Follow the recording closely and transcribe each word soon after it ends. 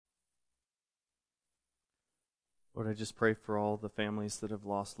Lord, I just pray for all the families that have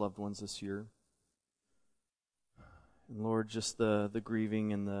lost loved ones this year. And Lord, just the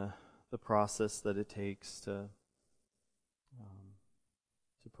grieving and the process that it takes to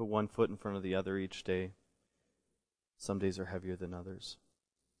put one foot in front of the other each day. Some days are heavier than others.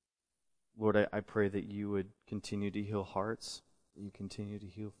 Lord, I pray that you would continue to heal hearts, that you continue to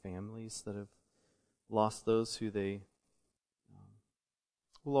heal families that have lost those who they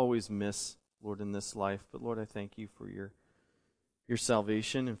will always miss, Lord, in this life. But Lord, I thank you for your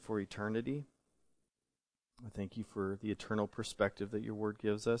salvation and for eternity. I thank you for the eternal perspective that your word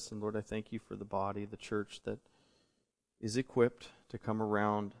gives us. And Lord, I thank you for the body, the church that is equipped to come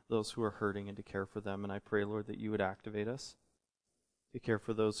around those who are hurting and to care for them. And I pray, Lord, that you would activate us to care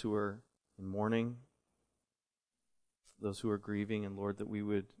for those who are in mourning, those who are grieving, and Lord, that we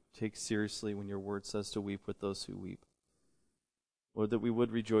would take seriously when your word says to weep with those who weep. Lord, that we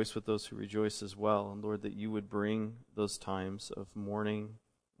would rejoice with those who rejoice as well. And Lord, that you would bring those times of mourning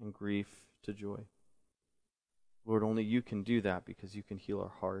and grief to joy. Lord, only you can do that because you can heal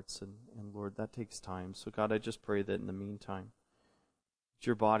our hearts. And Lord, that takes time. So God, I just pray that in the meantime, that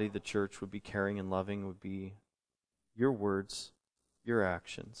your body, the church, would be caring and loving, would be your words, your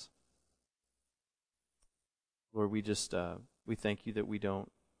actions. Lord, we just, we thank you that we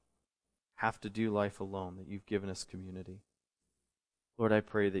don't have to do life alone, that you've given us community. Lord, I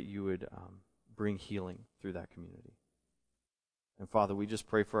pray that you would bring healing through that community. And Father, we just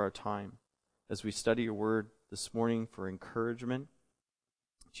pray for our time as we study your word this morning for encouragement,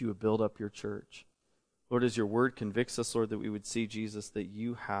 that you would build up your church. Lord, as your word convicts us, Lord, that we would see, Jesus, that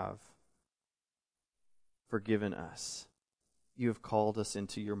you have forgiven us. You have called us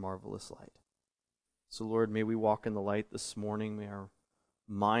into your marvelous light. So, Lord, may we walk in the light this morning. May our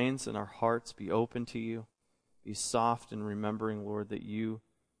minds and our hearts be open to you. Be soft in remembering, Lord, that you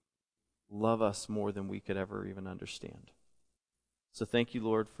love us more than we could ever even understand. So thank you,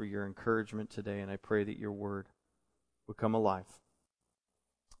 Lord, for your encouragement today, and I pray that your word would come alive.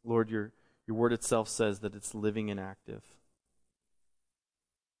 Lord, your word itself says that it's living and active.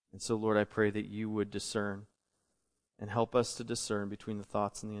 And so, Lord, I pray that you would discern and help us to discern between the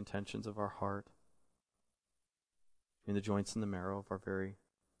thoughts and the intentions of our heart, between the joints and the marrow of our very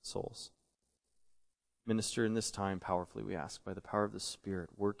souls. Minister in this time powerfully, we ask, by the power of the Spirit,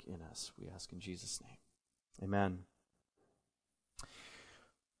 work in us, we ask in Jesus' name. Amen.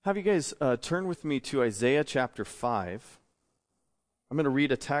 Have you guys turn with me to Isaiah chapter 5. I'm going to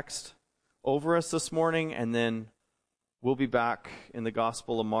read a text over us this morning, and then we'll be back in the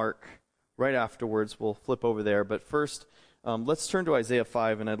Gospel of Mark right afterwards. We'll flip over there. But first, let's turn to Isaiah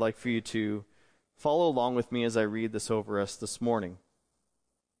 5, and I'd like for you to follow along with me as I read this over us this morning.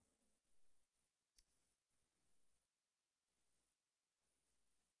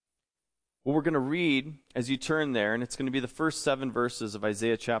 What we're going to read as you turn there, and it's going to be the first 7 verses of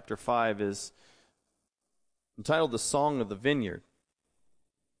Isaiah chapter 5, is entitled The Song of the Vineyard.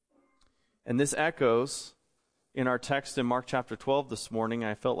 And this echoes in our text in Mark chapter 12 this morning.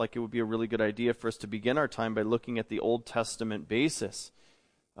 I felt like it would be a really good idea for us to begin our time by looking at the Old Testament basis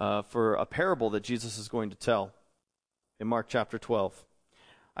for a parable that Jesus is going to tell in Mark chapter 12.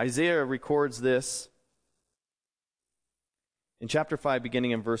 Isaiah records this in chapter 5, beginning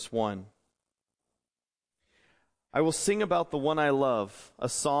in verse 1. I will sing about the one I love, a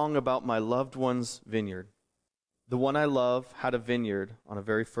song about my loved one's vineyard. The one I love had a vineyard on a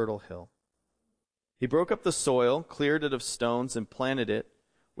very fertile hill. He broke up the soil, cleared it of stones, and planted it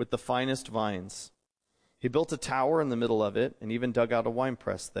with the finest vines. He built a tower in the middle of it, and even dug out a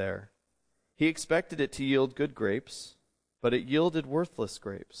winepress there. He expected it to yield good grapes, but it yielded worthless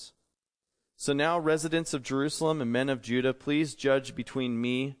grapes. So now, residents of Jerusalem and men of Judah, please judge between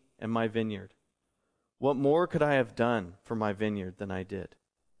me and my vineyard. What more could I have done for my vineyard than I did?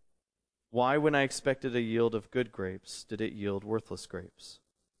 Why, when I expected a yield of good grapes, did it yield worthless grapes?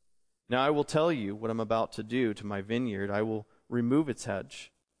 Now I will tell you what I'm about to do to my vineyard. I will remove its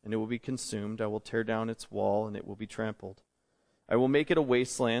hedge, and it will be consumed. I will tear down its wall, and it will be trampled. I will make it a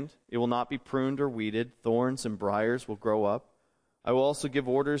wasteland. It will not be pruned or weeded. Thorns and briars will grow up. I will also give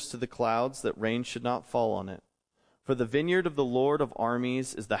orders to the clouds that rain should not fall on it. For the vineyard of the Lord of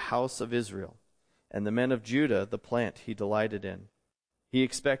armies is the house of Israel, and the men of Judah the plant he delighted in. He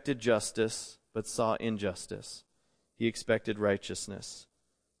expected justice, but saw injustice. He expected righteousness,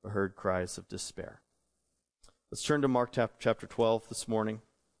 but heard cries of despair. Let's turn to Mark chapter 12 this morning.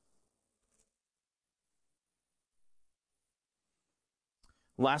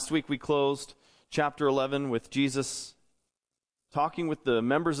 Last week we closed chapter 11 with Jesus talking with the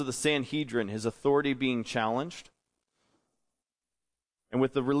members of the Sanhedrin, his authority being challenged. And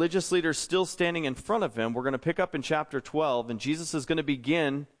with the religious leaders still standing in front of him, we're going to pick up in chapter 12, and Jesus is going to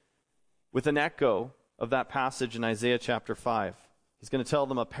begin with an echo of that passage in Isaiah chapter 5. He's going to tell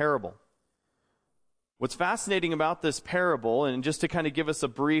them a parable. What's fascinating about this parable, and just to kind of give us a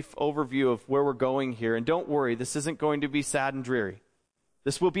brief overview of where we're going here, and don't worry, this isn't going to be sad and dreary.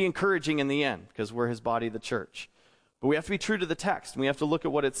 This will be encouraging in the end, because we're his body, the church. But we have to be true to the text, and we have to look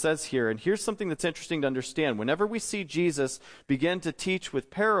at what it says here. And here's something that's interesting to understand. Whenever we see Jesus begin to teach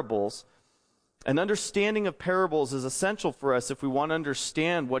with parables, an understanding of parables is essential for us if we want to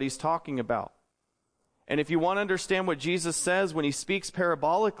understand what he's talking about. And if you want to understand what Jesus says when he speaks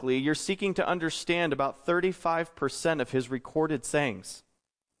parabolically, you're seeking to understand about 35% of his recorded sayings.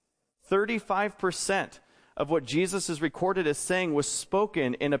 35% of what Jesus is recorded as saying was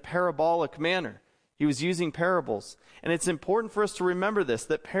spoken in a parabolic manner. He was using parables. And it's important for us to remember this,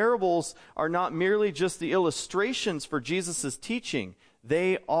 that parables are not merely just the illustrations for Jesus' teaching.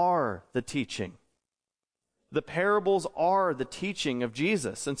 They are the teaching. The parables are the teaching of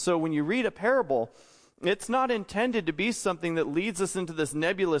Jesus. And so when you read a parable, it's not intended to be something that leads us into this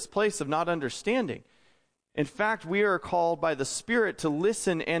nebulous place of not understanding. In fact, we are called by the Spirit to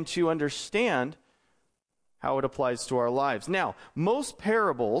listen and to understand how it applies to our lives. Now, most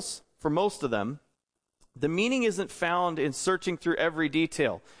parables, for most of them, the meaning isn't found in searching through every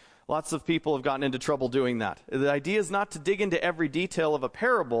detail. Lots of people have gotten into trouble doing that. The idea is not to dig into every detail of a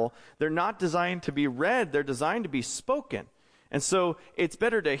parable. They're not designed to be read. They're designed to be spoken. And so it's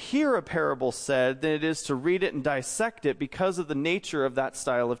better to hear a parable said than it is to read it and dissect it because of the nature of that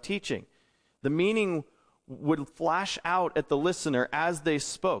style of teaching. The meaning would flash out at the listener as they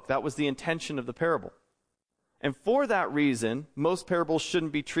spoke. That was the intention of the parable. And for that reason, most parables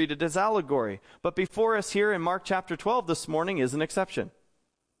shouldn't be treated as allegory. But before us here in Mark chapter 12 this morning is an exception.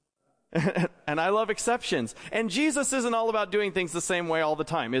 And I love exceptions. And Jesus isn't all about doing things the same way all the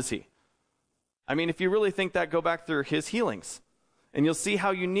time, is he? I mean, if you really think that, go back through his healings. And you'll see how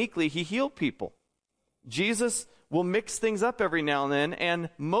uniquely he healed people. Jesus will mix things up every now and then. And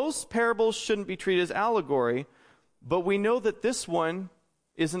most parables shouldn't be treated as allegory. But we know that this one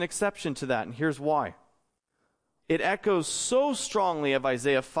is an exception to that. And here's why. It echoes so strongly of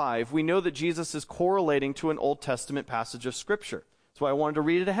Isaiah 5, we know that Jesus is correlating to an Old Testament passage of Scripture. That's why I wanted to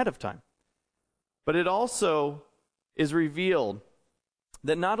read it ahead of time. But it also is revealed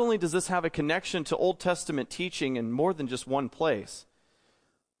that not only does this have a connection to Old Testament teaching in more than just one place,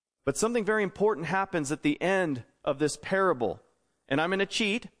 but something very important happens at the end of this parable. And I'm going to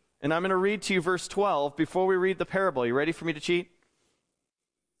cheat, and I'm going to read to you verse 12 before we read the parable. You ready for me to cheat?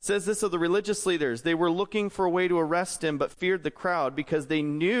 It says this of the religious leaders. They were looking for a way to arrest him, but feared the crowd because they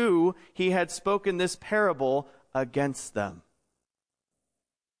knew he had spoken this parable against them.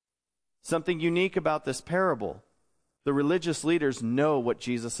 Something unique about this parable. The religious leaders know what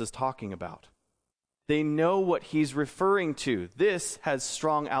Jesus is talking about. They know what he's referring to. This has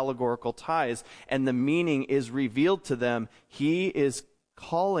strong allegorical ties, and the meaning is revealed to them. He is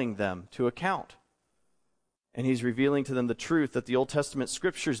calling them to account. And he's revealing to them the truth that the Old Testament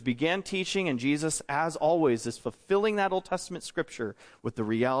scriptures began teaching, and Jesus, as always, is fulfilling that Old Testament scripture with the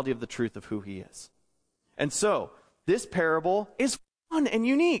reality of the truth of who he is. And so, this parable is fun and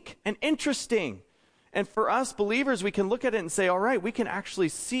unique and interesting. And for us believers, we can look at it and say, all right, we can actually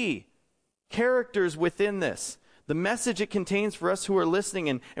see characters within this. The message it contains for us who are listening,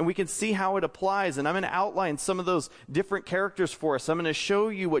 and we can see how it applies. And I'm going to outline some of those different characters for us. I'm going to show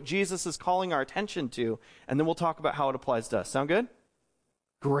you what Jesus is calling our attention to, and then we'll talk about how it applies to us. Sound good?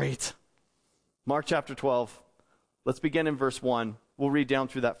 Great. Mark chapter 12. Let's begin in verse 1. We'll read down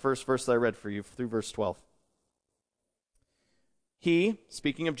through that first verse that I read for you, through verse 12. He,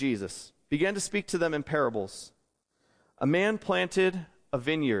 speaking of Jesus, began to speak to them in parables. A man planted a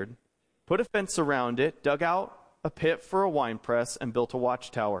vineyard, put a fence around it, dug out a pit for a winepress, and built a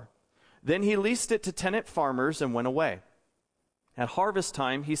watchtower. Then he leased it to tenant farmers and went away. At harvest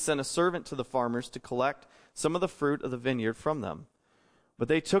time, he sent a servant to the farmers to collect some of the fruit of the vineyard from them. But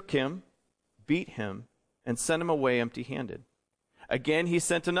they took him, beat him, and sent him away empty-handed. Again, he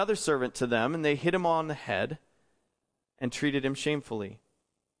sent another servant to them, and they hit him on the head and treated him shamefully.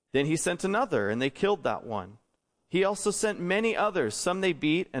 Then he sent another, and they killed that one. He also sent many others. Some they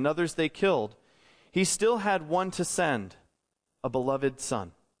beat, and others they killed. He still had one to send, a beloved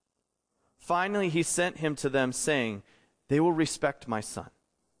son. Finally, he sent him to them, saying, "They will respect my son."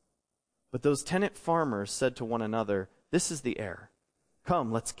 But those tenant farmers said to one another, "This is the heir.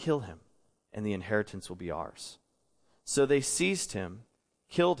 Come, let's kill him, and the inheritance will be ours." So they seized him,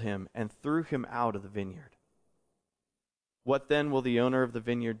 killed him, and threw him out of the vineyard. What then will the owner of the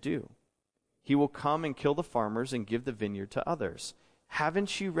vineyard do? He will come and kill the farmers and give the vineyard to others.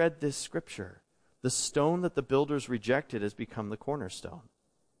 haven't you read this scripture? The stone that the builders rejected has become the cornerstone.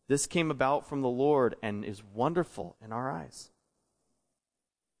 This came about from the Lord and is wonderful in our eyes.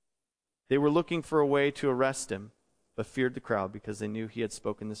 They were looking for a way to arrest him, but feared the crowd because they knew he had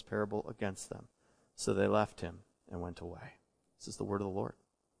spoken this parable against them. So they left him and went away. This is the word of the Lord.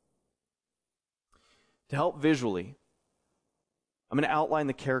 To help visually, I'm going to outline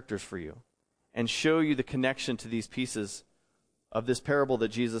the characters for you and show you the connection to these pieces of this parable that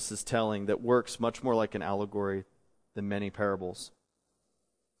Jesus is telling that works much more like an allegory than many parables.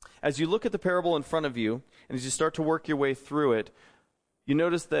 As you look at the parable in front of you, and as you start to work your way through it, you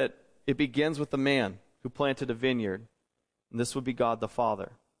notice that it begins with a man who planted a vineyard, and this would be God the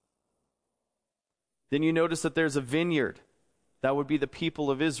Father. Then you notice that there's a vineyard. That would be the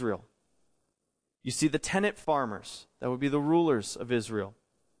people of Israel. You see the tenant farmers. That would be the rulers of Israel.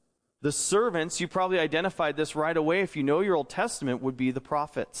 The servants, you probably identified this right away if you know your Old Testament, would be the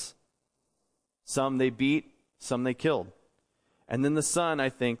prophets. Some they beat, some they killed. And then the son, I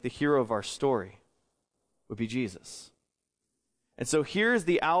think, the hero of our story, would be Jesus. And so here's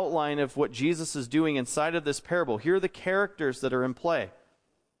the outline of what Jesus is doing inside of this parable. Here are the characters that are in play.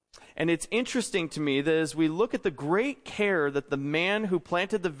 And it's interesting to me that as we look at the great care that the man who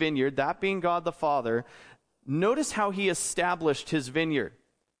planted the vineyard, that being God the Father, notice how he established his vineyard.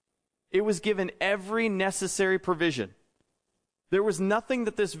 It was given every necessary provision. There was nothing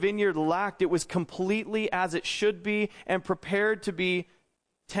that this vineyard lacked. It was completely as it should be and prepared to be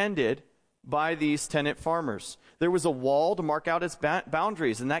tended by these tenant farmers. There was a wall to mark out its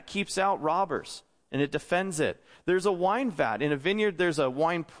boundaries, and that keeps out robbers, and it defends it. There's a wine vat. In a vineyard, there's a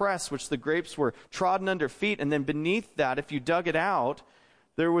wine press, which the grapes were trodden under feet, and then beneath that, if you dug it out,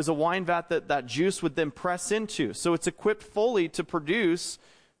 there was a wine vat that juice would then press into. So it's equipped fully to produce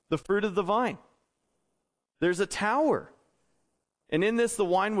the fruit of the vine. There's a tower. And in this, the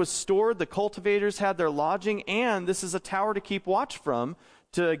wine was stored, the cultivators had their lodging, and this is a tower to keep watch from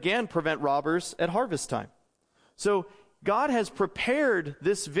to, again, prevent robbers at harvest time. So God has prepared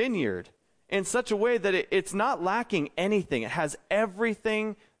this vineyard in such a way that it's not lacking anything. It has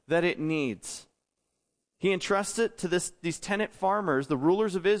everything that it needs. He entrusts it to these tenant farmers, the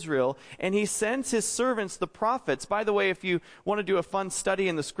rulers of Israel, and he sends his servants, the prophets. By the way, if you want to do a fun study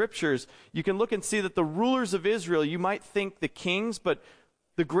in the scriptures, you can look and see that the rulers of Israel, you might think the kings, but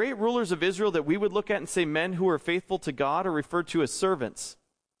the great rulers of Israel that we would look at and say men who are faithful to God are referred to as servants.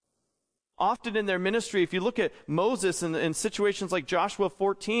 Often in their ministry, if you look at Moses in situations like Joshua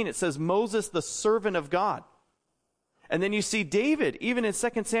 14, it says Moses, the servant of God. And then you see David, even in 2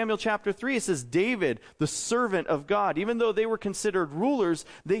 Samuel chapter 3, it says David, the servant of God. Even though they were considered rulers,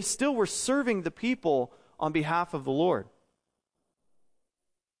 they still were serving the people on behalf of the Lord.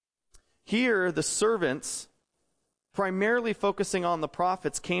 Here, the servants, primarily focusing on the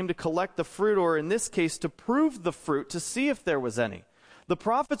prophets, came to collect the fruit, or in this case, to prove the fruit, to see if there was any. The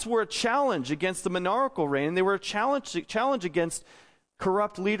prophets were a challenge against the monarchical reign. They were a challenge against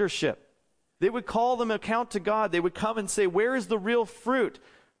corrupt leadership. They would call them account to God. They would come and say, where is the real fruit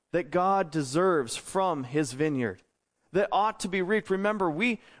that God deserves from his vineyard that ought to be reaped? Remember,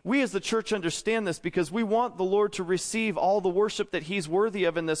 we as the church understand this because we want the Lord to receive all the worship that he's worthy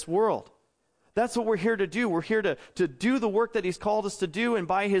of in this world. That's what we're here to do. We're here to do the work that he's called us to do, and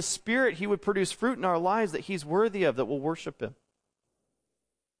by his Spirit, he would produce fruit in our lives that he's worthy of, that will worship him.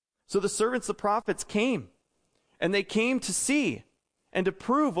 So the servants, the prophets, came, and they came to see and to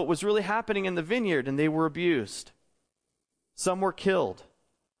prove what was really happening in the vineyard, and they were abused. Some were killed.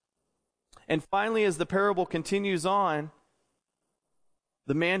 And finally, as the parable continues on,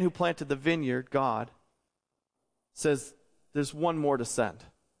 the man who planted the vineyard, God, says, there's one more to send,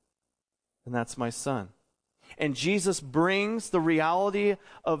 and that's my son. And Jesus brings the reality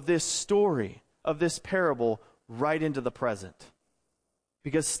of this story, of this parable, right into the present.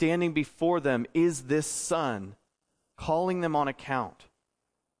 Because standing before them is this son, calling them on account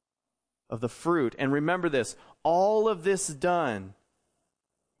of the fruit. And remember this, all of this done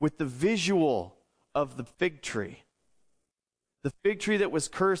with the visual of the fig tree. The fig tree that was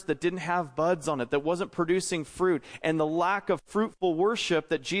cursed, that didn't have buds on it, that wasn't producing fruit, and the lack of fruitful worship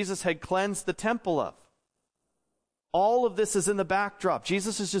that Jesus had cleansed the temple of. All of this is in the backdrop.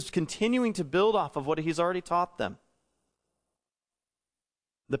 Jesus is just continuing to build off of what he's already taught them.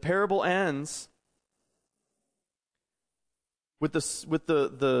 The parable ends with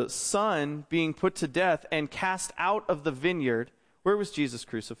the son being put to death and cast out of the vineyard. Where was Jesus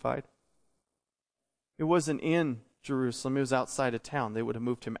crucified? It wasn't in Jerusalem. It was outside of town. They would have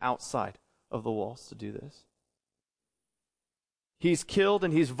moved him outside of the walls to do this. He's killed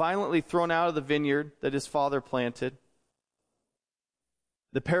and he's violently thrown out of the vineyard that his father planted.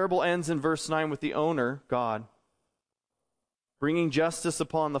 The parable ends in verse 9 with the owner, God, bringing justice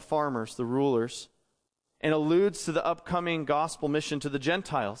upon the farmers, the rulers, and alludes to the upcoming gospel mission to the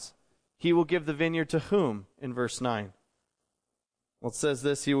Gentiles. He will give the vineyard to whom in verse 9? Well, it says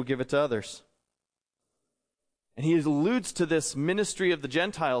this, he will give it to others. And he alludes to this ministry of the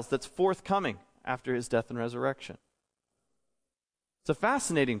Gentiles that's forthcoming after his death and resurrection. It's a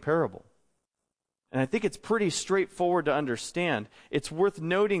fascinating parable. And I think it's pretty straightforward to understand. It's worth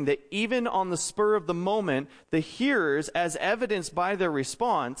noting that even on the spur of the moment, the hearers, as evidenced by their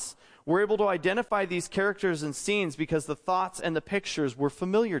response, were able to identify these characters and scenes because the thoughts and the pictures were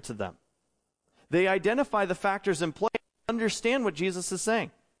familiar to them. They identify the factors in play and understand what Jesus is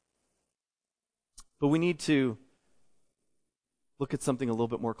saying. But we need to look at something a little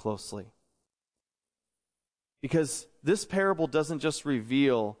bit more closely. Because this parable doesn't just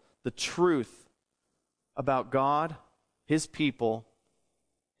reveal the truth about God, his people,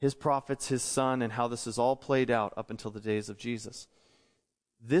 his prophets, his son, and how this is all played out up until the days of Jesus.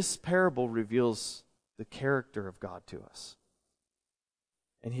 This parable reveals the character of God to us.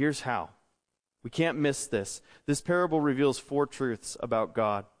 And here's how. We can't miss this. This parable reveals 4 truths about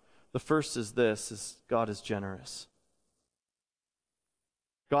God. The first is this, is God is generous.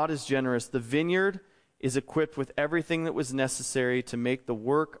 God is generous. The vineyard is equipped with everything that was necessary to make the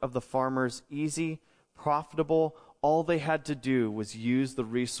work of the farmers easy, profitable. All they had to do was use the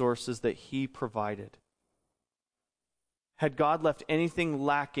resources that he provided. Had God left anything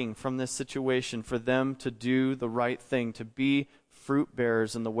lacking from this situation for them to do the right thing, to be fruit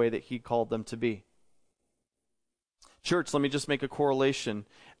bearers in the way that he called them to be? Church, let me just make a correlation.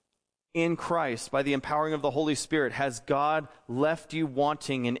 In Christ, by the empowering of the Holy Spirit, has God left you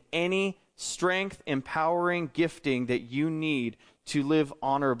wanting in any strength, empowering, gifting that you need to live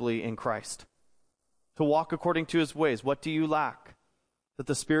honorably in Christ? To walk according to his ways. What do you lack that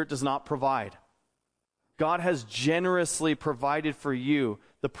the Spirit does not provide? God has generously provided for you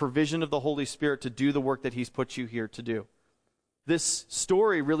the provision of the Holy Spirit to do the work that he's put you here to do. This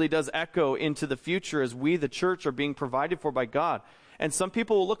story really does echo into the future as we, the church, are being provided for by God. And some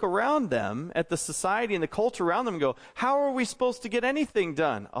people will look around them at the society and the culture around them and go, how are we supposed to get anything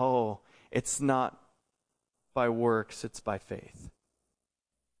done? Oh, it's not by works, it's by faith.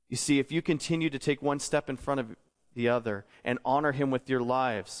 You see, if you continue to take one step in front of the other and honor him with your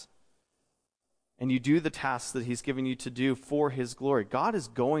lives, and you do the tasks that he's given you to do for his glory, God is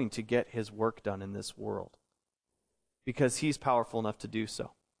going to get his work done in this world because he's powerful enough to do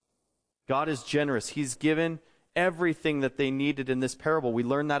so. God is generous. He's given everything that they needed in this parable. We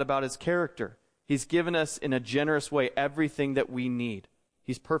learn that about his character. He's given us in a generous way everything that we need.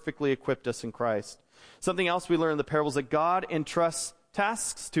 He's perfectly equipped us in Christ. Something else we learn in the parable is that God entrusts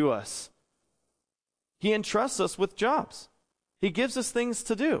tasks to us. He entrusts us with jobs. He gives us things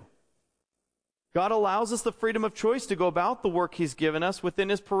to do. God allows us the freedom of choice to go about the work he's given us within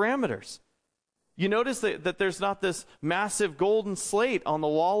his parameters. You notice that there's not this massive golden slate on the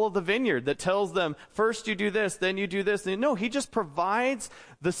wall of the vineyard that tells them, first you do this, then you do this. No, he just provides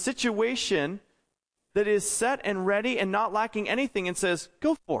the situation that is set and ready and not lacking anything and says,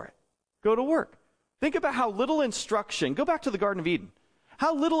 go for it. Go to work. Think about how little instruction. Go back to the Garden of Eden.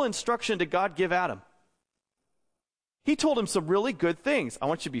 How little instruction did God give Adam? He told him some really good things. I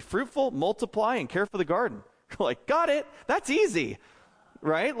want you to be fruitful, multiply, and care for the garden. Like, got it. That's easy.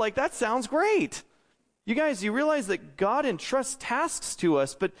 Right? Like, that sounds great. You guys, you realize that God entrusts tasks to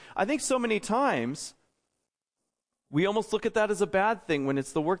us, but I think so many times we almost look at that as a bad thing when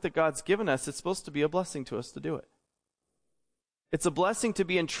it's the work that God's given us. It's supposed to be a blessing to us to do it. It's a blessing to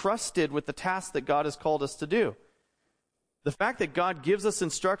be entrusted with the task that God has called us to do. The fact that God gives us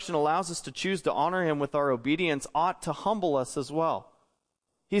instruction, allows us to choose to honor him with our obedience, ought to humble us as well.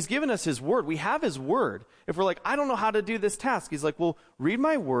 He's given us his word. We have his word. If we're like, I don't know how to do this task, he's like, well, read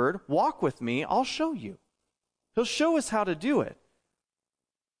my word, walk with me, I'll show you. He'll show us how to do it.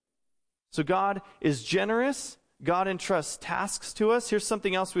 So God is generous. God entrusts tasks to us. Here's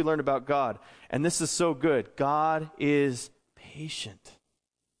something else we learned about God, and this is so good. God is patient.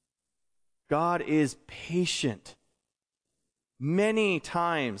 God is patient. Many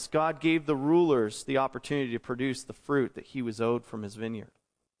times, God gave the rulers the opportunity to produce the fruit that he was owed from his vineyard.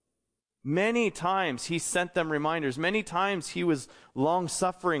 Many times, he sent them reminders. Many times, he was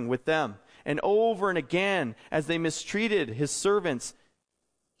long-suffering with them. And over and again, as they mistreated his servants,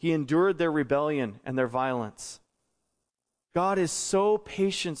 he endured their rebellion and their violence. God is so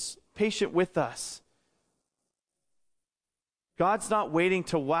patient with us. God's not waiting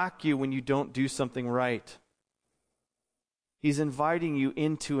to whack you when you don't do something right. He's inviting you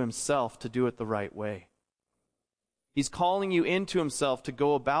into himself to do it the right way. He's calling you into himself to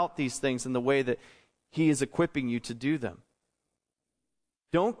go about these things in the way that he is equipping you to do them.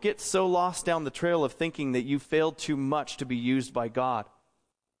 Don't get so lost down the trail of thinking that you failed too much to be used by God.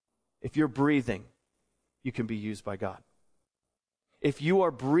 If you're breathing, you can be used by God. If you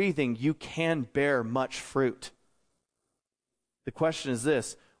are breathing, you can bear much fruit. The question is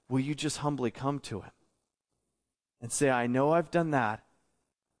this: will you just humbly come to him and say, I know I've done that?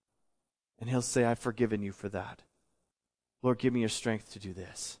 And he'll say, I've forgiven you for that. Lord, give me your strength to do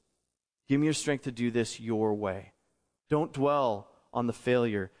this. Give me your strength to do this your way. Don't dwell on the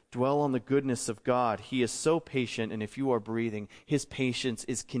failure. Dwell on the goodness of God. He is so patient, and if you are breathing, his patience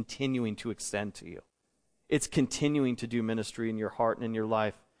is continuing to extend to you. It's continuing to do ministry in your heart and in your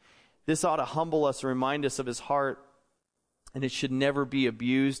life. This ought to humble us and remind us of his heart, and it should never be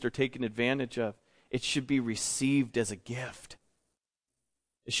abused or taken advantage of. It should be received as a gift.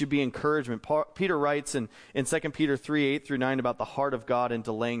 It should be encouragement. Peter writes in 2 Peter 3:8-9 about the heart of God and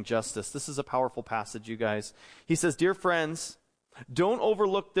delaying justice. This is a powerful passage, you guys. He says, Dear friends, don't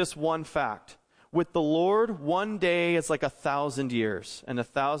overlook this one fact. With the Lord, one day is like 1,000 years, and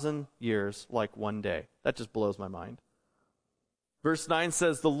 1,000 years like one day. That just blows my mind. Verse 9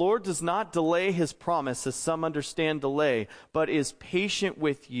 says, the Lord does not delay his promise, as some understand delay, but is patient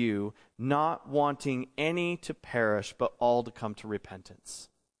with you, not wanting any to perish, but all to come to repentance.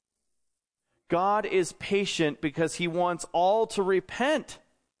 God is patient because he wants all to repent.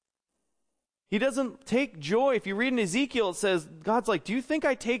 He doesn't take joy. If you read in Ezekiel, it says, God's like, do you think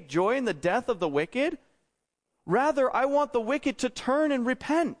I take joy in the death of the wicked? Rather, I want the wicked to turn and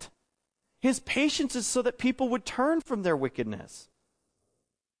repent. His patience is so that people would turn from their wickedness.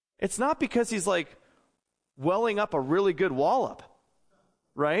 It's not because he's like welling up a really good wallop,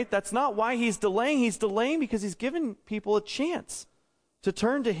 right? That's not why he's delaying. He's delaying because he's given people a chance to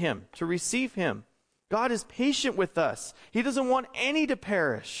turn to him, to receive him. God is patient with us. He doesn't want any to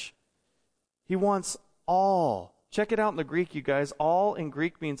perish. He wants all. Check it out in the Greek, you guys. All in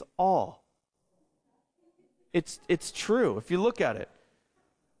Greek means all. It's true if you look at it.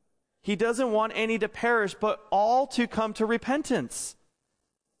 He doesn't want any to perish, but all to come to repentance.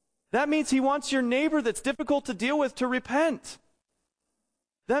 That means he wants your neighbor that's difficult to deal with to repent.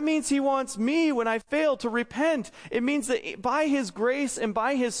 That means he wants me, when I fail, to repent. It means that by his grace and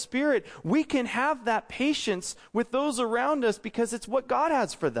by his Spirit, we can have that patience with those around us because it's what God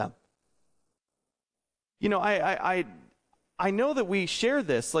has for them. You know, I know that we share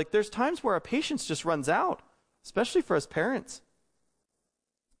this. Like, there's times where our patience just runs out, especially for us parents.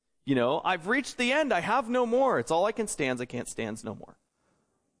 You know, I've reached the end. I have no more. It's all I can stand. I can't stand no more.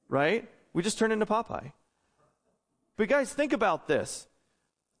 Right? We just turn into Popeye. But guys, think about this.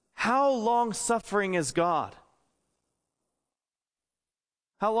 How long-suffering is God?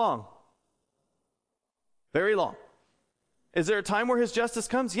 How long? Very long. Is there a time where his justice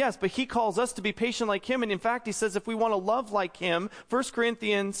comes? Yes, but he calls us to be patient like him. And in fact, he says if we want to love like him, 1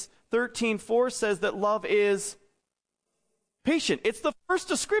 Corinthians 13:4 says that love is patient. It's the first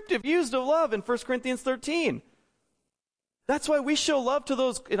descriptive used of love in 1 Corinthians 13. That's why we show love to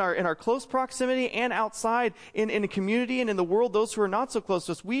those in our close proximity and outside in a community and in the world, those who are not so close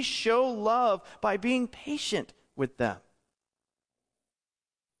to us. We show love by being patient with them.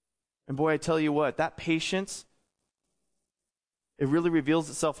 And boy, I tell you what, that patience, it really reveals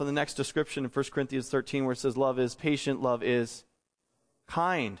itself in the next description in 1 Corinthians 13 where it says love is patient, love is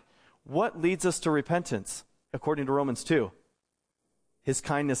kind. What leads us to repentance? According to Romans 2, his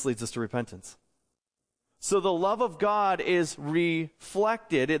kindness leads us to repentance. So the love of God is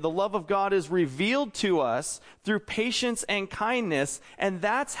reflected. The love of God is revealed to us through patience and kindness. And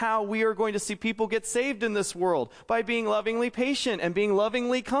that's how we are going to see people get saved in this world, by being lovingly patient and being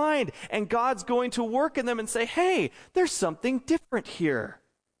lovingly kind. And God's going to work in them and say, hey, there's something different here.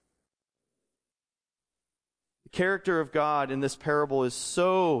 The character of God in this parable is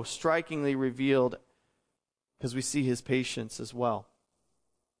so strikingly revealed because we see his patience as well.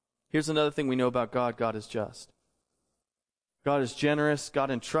 Here's another thing we know about God. God is just. God is generous.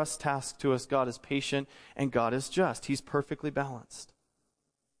 God entrusts tasks to us. God is patient. And God is just. He's perfectly balanced.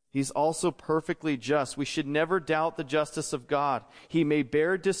 He's also perfectly just. We should never doubt the justice of God. He may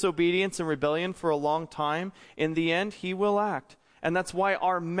bear disobedience and rebellion for a long time. In the end, he will act. And that's why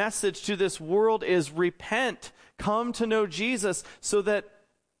our message to this world is repent. Come to know Jesus so that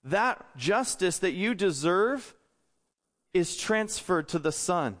that justice that you deserve is transferred to the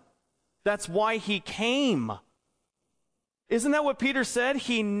Son. That's why he came. Isn't that what Peter said?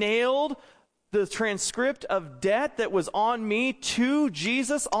 He nailed the transcript of debt that was on me to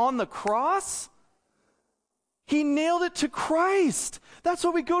Jesus on the cross. He nailed it to Christ. That's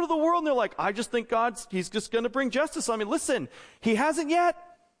why we go to the world and they're like, I just think he's just going to bring justice on me. Listen, he hasn't yet.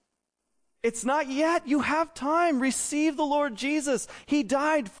 It's not yet. You have time. Receive the Lord Jesus. He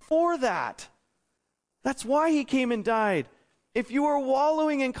died for that. That's why he came and died. If you are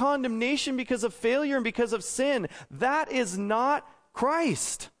wallowing in condemnation because of failure and because of sin, that is not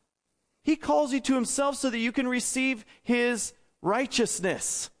Christ. He calls you to himself so that you can receive his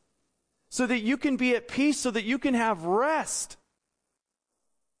righteousness, so that you can be at peace, so that you can have rest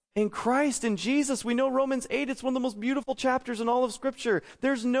in Christ, in Jesus. We know Romans 8, it's one of the most beautiful chapters in all of Scripture.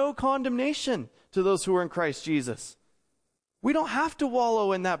 There's no condemnation to those who are in Christ Jesus. We don't have to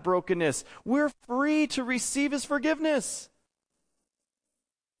wallow in that brokenness. We're free to receive his forgiveness.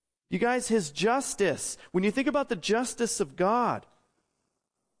 You guys, his justice, when you think about the justice of God,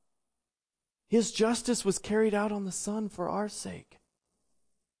 his justice was carried out on the Son for our sake.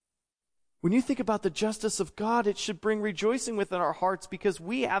 When you think about the justice of God, it should bring rejoicing within our hearts because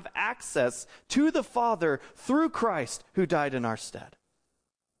we have access to the Father through Christ who died in our stead.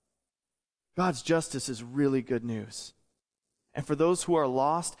 God's justice is really good news. And for those who are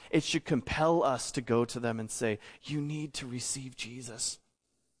lost, it should compel us to go to them and say, you need to receive Jesus.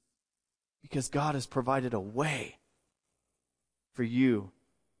 Because God has provided a way for you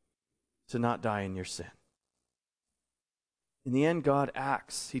to not die in your sin. In the end, God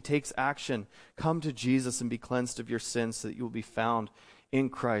acts. He takes action. Come to Jesus and be cleansed of your sins so that you will be found in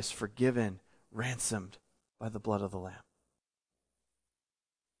Christ, forgiven, ransomed by the blood of the Lamb.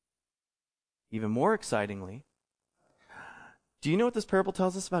 Even more excitingly, do you know what this parable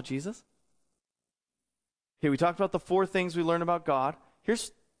tells us about Jesus? Okay, we talked about the 4 things we learn about God.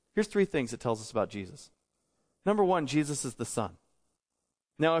 Here's 3 things it tells us about Jesus. Number 1, Jesus is the Son.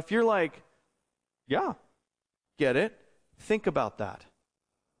 Now, if you're like, yeah, get it, think about that.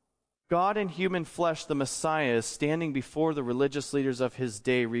 God in human flesh, the Messiah, is standing before the religious leaders of his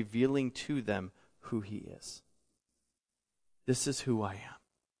day, revealing to them who he is. This is who I am.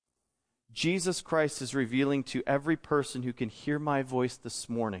 Jesus Christ is revealing to every person who can hear my voice this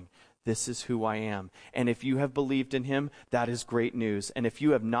morning, this is who I am. And if you have believed in him, that is great news. And if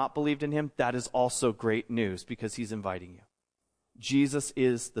you have not believed in him, that is also great news because he's inviting you. Jesus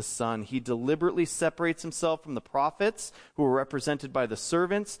is the Son. He deliberately separates himself from the prophets who are represented by the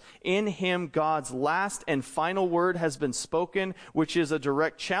servants. In him, God's last and final word has been spoken, which is a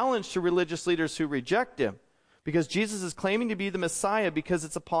direct challenge to religious leaders who reject him. Because Jesus is claiming to be the Messiah because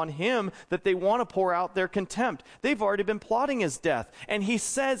it's upon him that they want to pour out their contempt. They've already been plotting his death. And he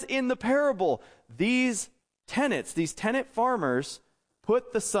says in the parable, these tenant farmers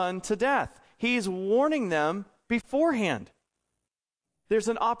put the son to death. He's warning them beforehand. There's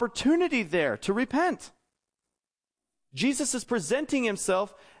an opportunity there to repent. Jesus is presenting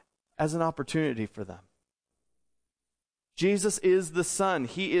himself as an opportunity for them. Jesus is the Son.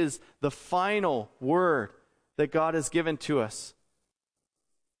 He is the final word that God has given to us.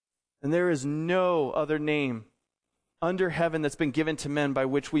 And there is no other name under heaven that's been given to men by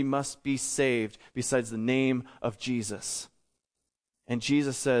which we must be saved besides the name of Jesus. And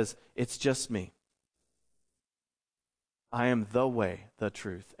Jesus says, it's just me. I am the way, the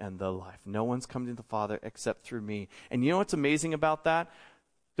truth, and the life. No one's come to the Father except through me. And you know what's amazing about that?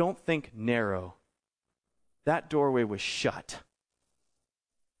 Don't think narrow. That doorway was shut.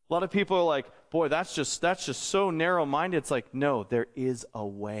 A lot of people are like, boy, that's just so narrow-minded. It's like, no, there is a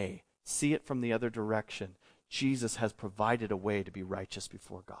way. See it from the other direction. Jesus has provided a way to be righteous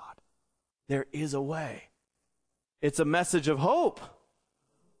before God. There is a way. It's a message of hope.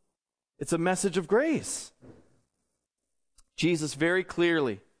 It's a message of grace. Jesus very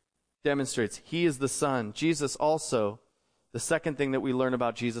clearly demonstrates he is the Son. Jesus also, the second thing that we learn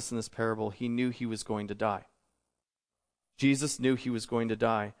about Jesus in this parable, he knew he was going to die. Jesus knew he was going to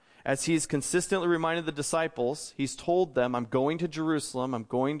die. As he's consistently reminded the disciples, he's told them, I'm going to Jerusalem, I'm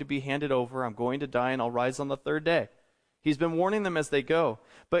going to be handed over, I'm going to die, and I'll rise on the 3rd day. He's been warning them as they go.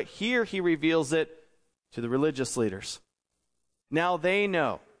 But here he reveals it to the religious leaders. Now they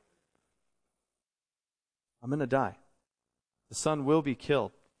know, I'm going to die. The Son will be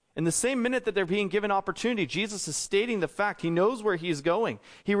killed. In the same minute that they're being given opportunity, Jesus is stating the fact. He knows where he's going.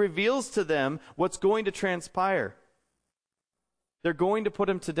 He reveals to them what's going to transpire. They're going to put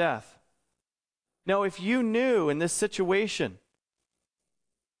him to death. Now, if you knew in this situation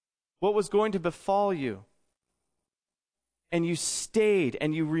what was going to befall you, and you stayed,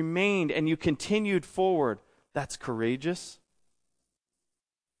 and you remained, and you continued forward, that's courageous.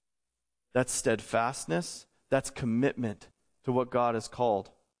 That's steadfastness. That's commitment to what God has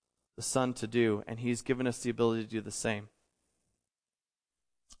called the Son to do, and he's given us the ability to do the same.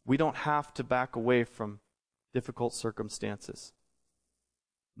 We don't have to back away from difficult circumstances.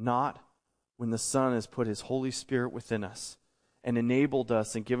 Not when the Son has put his Holy Spirit within us and enabled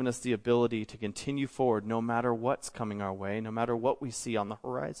us and given us the ability to continue forward no matter what's coming our way, no matter what we see on the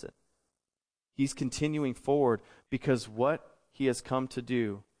horizon. He's continuing forward because what he has come to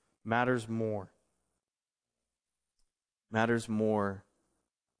do matters more. Matters more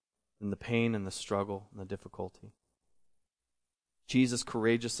than the pain and the struggle and the difficulty. Jesus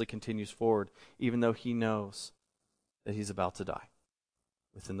courageously continues forward even though he knows that he's about to die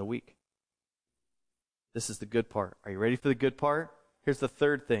within the week. This is the good part. Are you ready for the good part? Here's the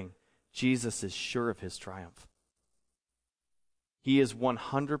third thing. Jesus is sure of his triumph. He is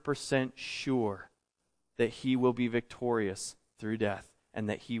 100% sure that he will be victorious through death and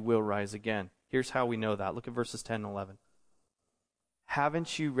that he will rise again. Here's how we know that. Look at verses 10 and 11.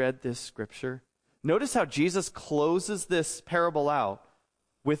 Haven't you read this scripture? Notice how Jesus closes this parable out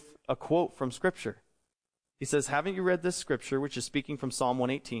with a quote from Scripture. He says, haven't you read this scripture, which is speaking from Psalm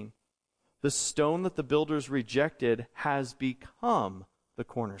 118? The stone that the builders rejected has become the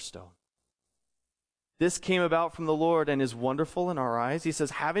cornerstone. This came about from the Lord and is wonderful in our eyes. He says,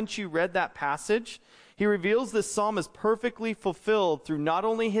 haven't you read that passage? He reveals this psalm is perfectly fulfilled through not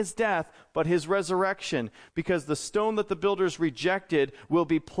only his death, but his resurrection, because the stone that the builders rejected will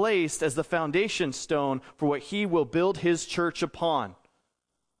be placed as the foundation stone for what he will build his church upon.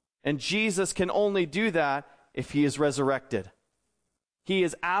 And Jesus can only do that if he is resurrected. He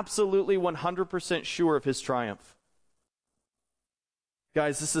is absolutely 100% sure of his triumph.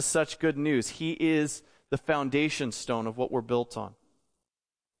 Guys, this is such good news. He is the foundation stone of what we're built on.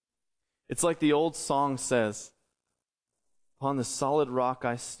 It's like the old song says, upon the solid rock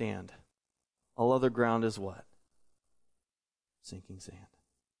I stand. All other ground is what? Sinking sand.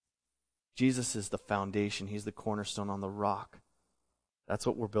 Jesus is the foundation. He's the cornerstone on the rock. That's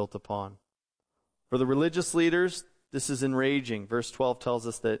what we're built upon. For the religious leaders, this is enraging. Verse 12 tells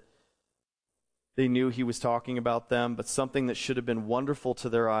us that they knew he was talking about them, but something that should have been wonderful to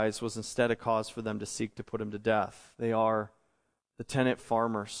their eyes was instead a cause for them to seek to put him to death. They are the tenant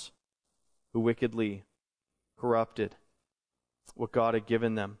farmers who wickedly corrupted what God had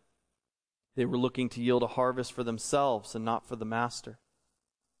given them. They were looking to yield a harvest for themselves and not for the master.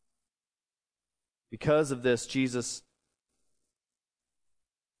 Because of this, Jesus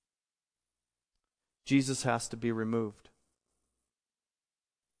has to be removed.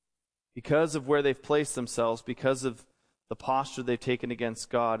 Because of where they've placed themselves, because of the posture they've taken against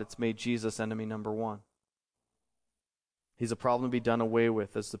God, it's made Jesus enemy number one. He's a problem to be done away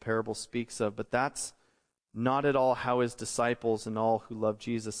with, as the parable speaks of. But that's not at all how his disciples and all who love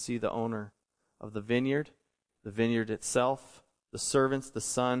Jesus see the owner of the vineyard itself, the servants, the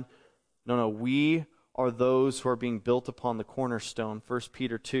Son. No, we are those who are being built upon the cornerstone. 1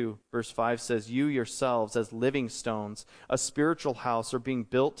 Peter 2, verse 5 says, you yourselves as living stones, a spiritual house, are being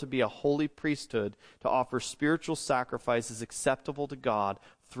built to be a holy priesthood, to offer spiritual sacrifices acceptable to God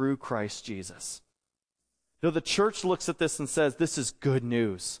through Christ Jesus. Now, the church looks at this and says, this is good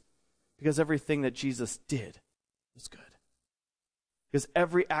news, because everything that Jesus did was good. Because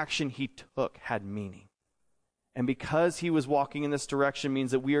every action he took had meaning. And because he was walking in this direction means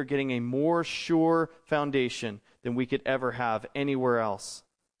that we are getting a more sure foundation than we could ever have anywhere else.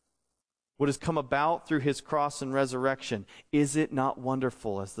 What has come about through his cross and resurrection, is it not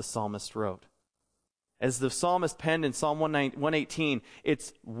wonderful, as the psalmist wrote? As the psalmist penned in Psalm 118,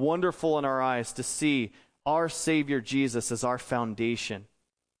 it's wonderful in our eyes to see our Savior Jesus as our foundation.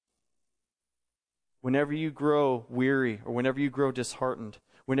 Whenever you grow weary or whenever you grow disheartened,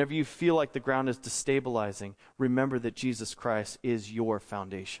 whenever you feel like the ground is destabilizing, remember that Jesus Christ is your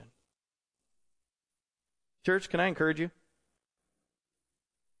foundation. Church, can I encourage you?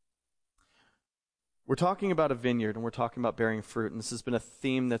 We're talking about a vineyard and we're talking about bearing fruit, and this has been a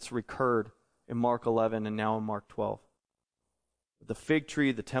theme that's recurred in Mark 11 and now in Mark 12. The fig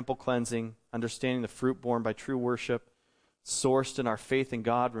tree, the temple cleansing, understanding the fruit borne by true worship, sourced in our faith in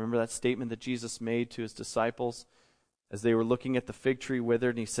God. Remember that statement that Jesus made to his disciples as they were looking at the fig tree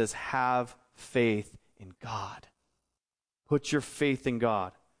withered, and he says, have faith in God. Put your faith in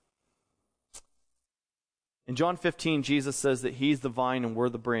God. In John 15, Jesus says that he's the vine and we're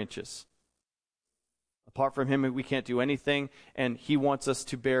the branches. Apart from him, we can't do anything, and he wants us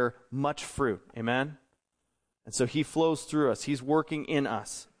to bear much fruit. Amen? And so he flows through us. He's working in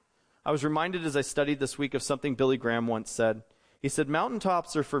us. I was reminded as I studied this week of something Billy Graham once said. He said,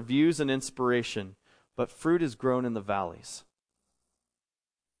 mountaintops are for views and inspiration, but fruit is grown in the valleys.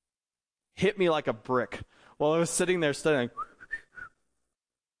 Hit me like a brick while I was sitting there studying.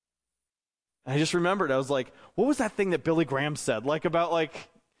 I just remembered, I was like, what was that thing that Billy Graham said? About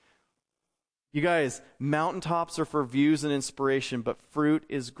You guys, mountaintops are for views and inspiration, but fruit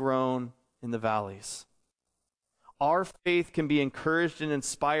is grown in the valleys. Our faith can be encouraged and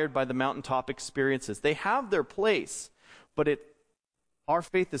inspired by the mountaintop experiences. They have their place, but our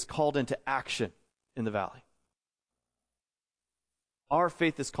faith is called into action in the valley. Our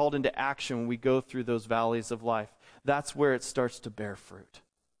faith is called into action when we go through those valleys of life. That's where it starts to bear fruit.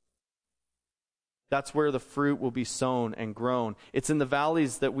 That's where the fruit will be sown and grown. It's in the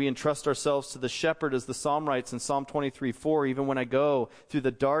valleys that we entrust ourselves to the shepherd, as the psalm writes in Psalm 23:4. Even when I go through the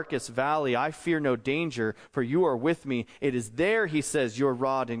darkest valley, I fear no danger, for you are with me. It is there, he says, your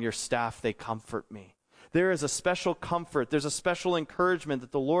rod and your staff, they comfort me. There is a special comfort. There's a special encouragement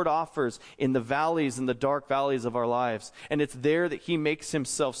that the Lord offers in the valleys, in the dark valleys of our lives. And it's there that he makes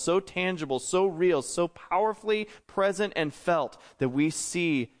himself so tangible, so real, so powerfully present and felt that we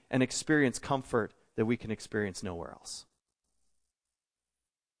see and experience comfort that we can experience nowhere else.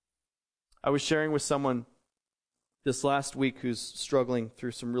 I was sharing with someone this last week who's struggling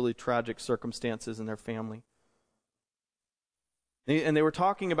through some really tragic circumstances in their family. And they were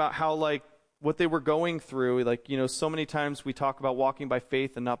talking about how, what they were going through, so many times we talk about walking by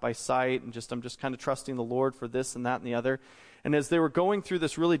faith and not by sight, and I'm just kind of trusting the Lord for this and that and the other. And as they were going through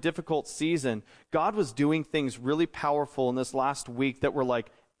this really difficult season, God was doing things really powerful in this last week that were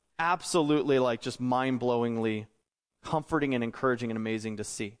absolutely just mind-blowingly comforting and encouraging and amazing to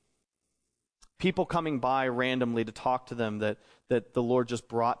see. People coming by randomly to talk to them that the Lord just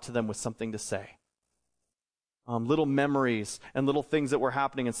brought to them with something to say. Little memories and little things that were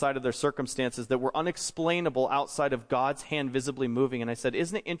happening inside of their circumstances that were unexplainable outside of God's hand visibly moving. And I said,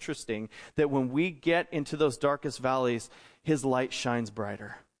 isn't it interesting that when we get into those darkest valleys, his light shines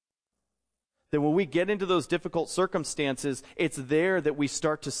brighter? That when we get into those difficult circumstances, it's there that we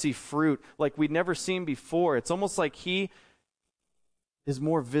start to see fruit like we'd never seen before. It's almost like he is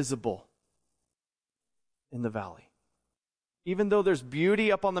more visible in the valley. Even though there's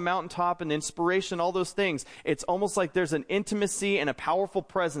beauty up on the mountaintop and inspiration, all those things, it's almost like there's an intimacy and a powerful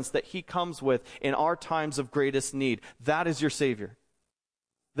presence that he comes with in our times of greatest need. That is your Savior.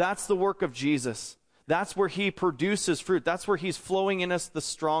 That's the work of Jesus. That's where he produces fruit. That's where he's flowing in us the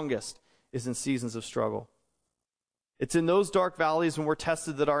strongest, is in seasons of struggle. It's in those dark valleys when we're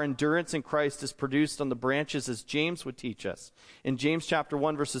tested that our endurance in Christ is produced on the branches, as James would teach us. In James chapter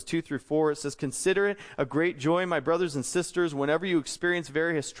 1, verses 2 through 4, it says, "Consider it a great joy, my brothers and sisters, whenever you experience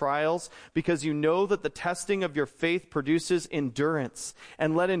various trials, because you know that the testing of your faith produces endurance.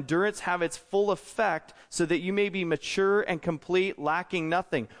 And let endurance have its full effect, so that you may be mature and complete, lacking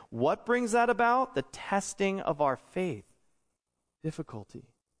nothing." What brings that about? The testing of our faith. Difficulty.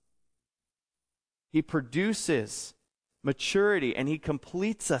 He produces maturity, and he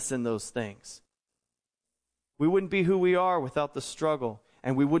completes us in those things. We wouldn't be who we are without the struggle,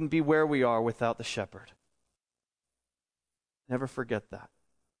 and we wouldn't be where we are without the shepherd. Never forget that.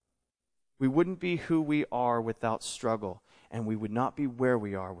 We wouldn't be who we are without struggle, and we would not be where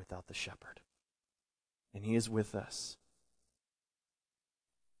we are without the shepherd. And he is with us.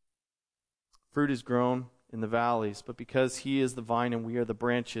 Fruit is grown in the valleys, but because he is the vine and we are the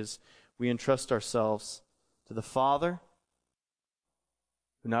branches, we entrust ourselves to the Father,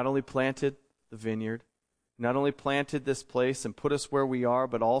 who not only planted the vineyard, not only planted this place and put us where we are,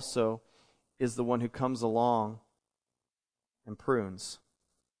 but also is the one who comes along and prunes.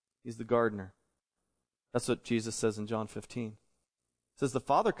 He's the gardener. That's what Jesus says in John 15. He says the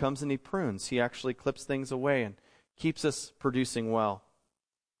Father comes and he prunes. He actually clips things away and keeps us producing well,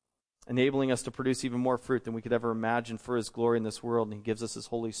 enabling us to produce even more fruit than we could ever imagine for his glory in this world. And he gives us his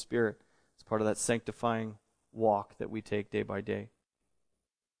Holy Spirit as part of that sanctifying walk that we take day by day.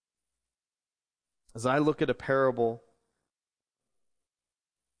 As I look at a parable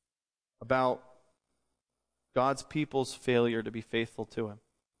about God's people's failure to be faithful to him,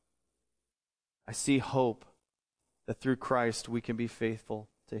 I see hope that through Christ we can be faithful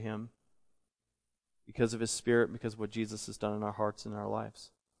to him because of his Spirit, because of what Jesus has done in our hearts and in our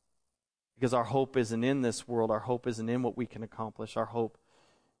lives. Because our hope isn't in this world. Our hope isn't in what we can accomplish. Our hope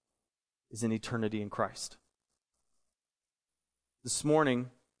is in eternity in Christ. This morning,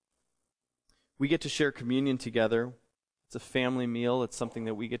 we get to share communion together. It's a family meal. It's something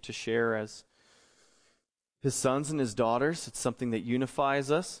that we get to share as his sons and his daughters. It's something that unifies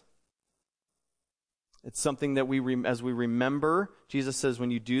us. It's something that as we remember, Jesus says,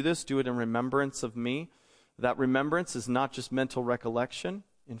 when you do this, do it in remembrance of me. That remembrance is not just mental recollection.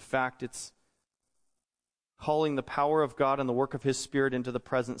 In fact, it's calling the power of God and the work of his Spirit into the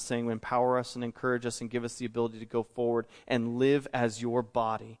present, saying, empower us and encourage us and give us the ability to go forward and live as your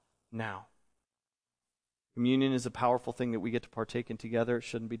body now. Communion is a powerful thing that we get to partake in together. It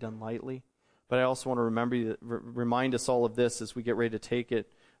shouldn't be done lightly. But I also want to remind us all of this as we get ready to take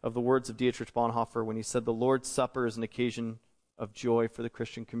it, of the words of Dietrich Bonhoeffer when he said, the Lord's Supper is an occasion of joy for the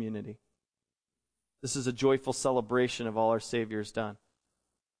Christian community. This is a joyful celebration of all our Savior has done.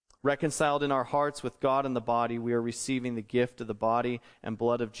 Reconciled in our hearts with God and the body, we are receiving the gift of the body and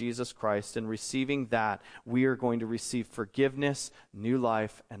blood of Jesus Christ. And receiving that, we are going to receive forgiveness, new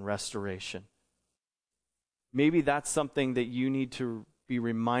life, and restoration. Maybe that's something that you need to be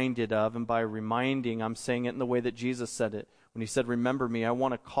reminded of. And by reminding, I'm saying it in the way that Jesus said it. When he said, remember me, I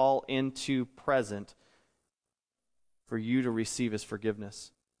want to call into present for you to receive his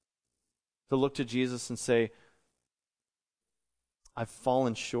forgiveness. To look to Jesus and say, I've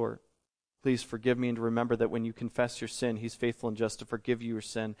fallen short. Please forgive me, and to remember that when you confess your sin, he's faithful and just to forgive you your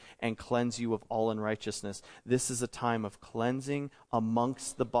sin and cleanse you of all unrighteousness. This is a time of cleansing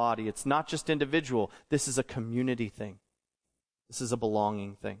amongst the body. It's not just individual. This is a community thing. This is a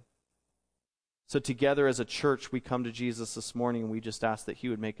belonging thing. So together as a church, we come to Jesus this morning and we just ask that he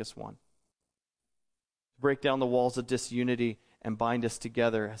would make us one. Break down the walls of disunity and bind us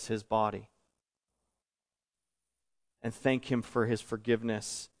together as his body. And thank him for his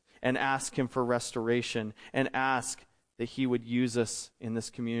forgiveness. And ask him for restoration. And ask that he would use us in this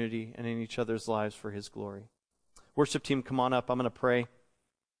community and in each other's lives for his glory. Worship team, come on up. I'm going to pray.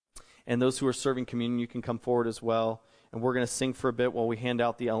 And those who are serving communion, you can come forward as well. And we're going to sing for a bit while we hand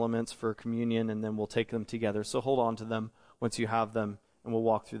out the elements for communion, and then we'll take them together. So hold on to them once you have them, and we'll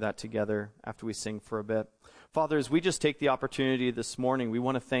walk through that together after we sing for a bit. Father, as we just take the opportunity this morning, we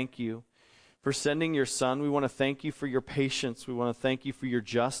want to thank you for sending your Son. We want to thank you for your patience. We want to thank you for your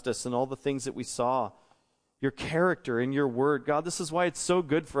justice and all the things that we saw, your character and your word. God, this is why it's so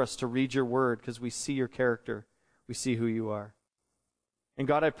good for us to read your word, because we see your character. We see who you are. And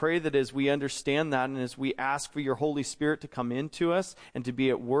God, I pray that as we understand that and as we ask for your Holy Spirit to come into us and to be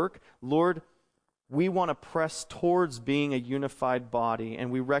at work, Lord, we want to press towards being a unified body, and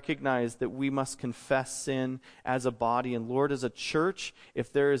we recognize that we must confess sin as a body. And Lord, as a church,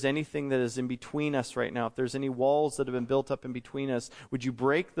 if there is anything that is in between us right now, if there's any walls that have been built up in between us, would you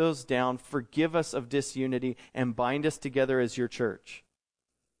break those down, forgive us of disunity, and bind us together as your church?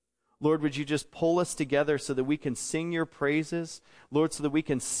 Lord, would you just pull us together so that we can sing your praises? Lord, so that we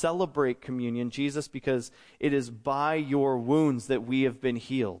can celebrate communion, Jesus, because it is by your wounds that we have been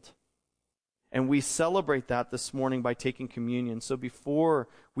healed. And we celebrate that this morning by taking communion. So before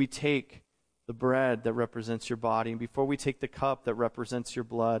we take the bread that represents your body, and before we take the cup that represents your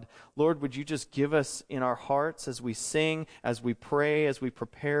blood, Lord, would you just give us in our hearts as we sing, as we pray, as we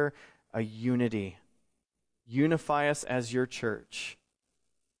prepare, a unity. Unify us as your church.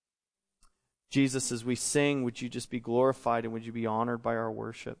 Jesus, as we sing, would you just be glorified and would you be honored by our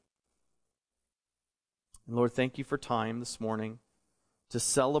worship? And Lord, thank you for time this morning to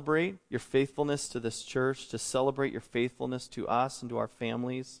celebrate your faithfulness to this church, to celebrate your faithfulness to us and to our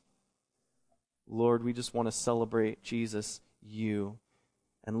families. Lord, we just want to celebrate, Jesus, you.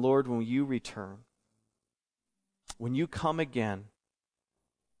 And Lord, when you return, when you come again,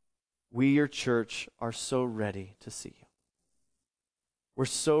 we, your church, are so ready to see you. We're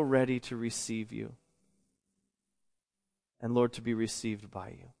so ready to receive you. And Lord, to be received by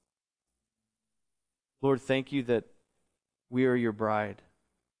you. Lord, thank you that we are your bride.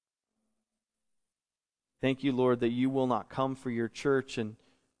 Thank you, Lord, that you will not come for your church and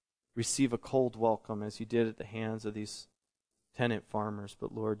receive a cold welcome as you did at the hands of these tenant farmers.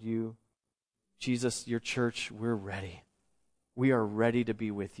 But Lord, you, Jesus, your church, we're ready. We are ready to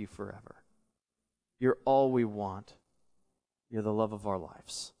be with you forever. You're all we want. You're the love of our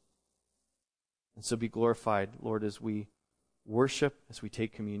lives. And so be glorified, Lord, as we worship, as we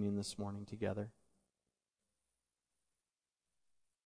take communion this morning together.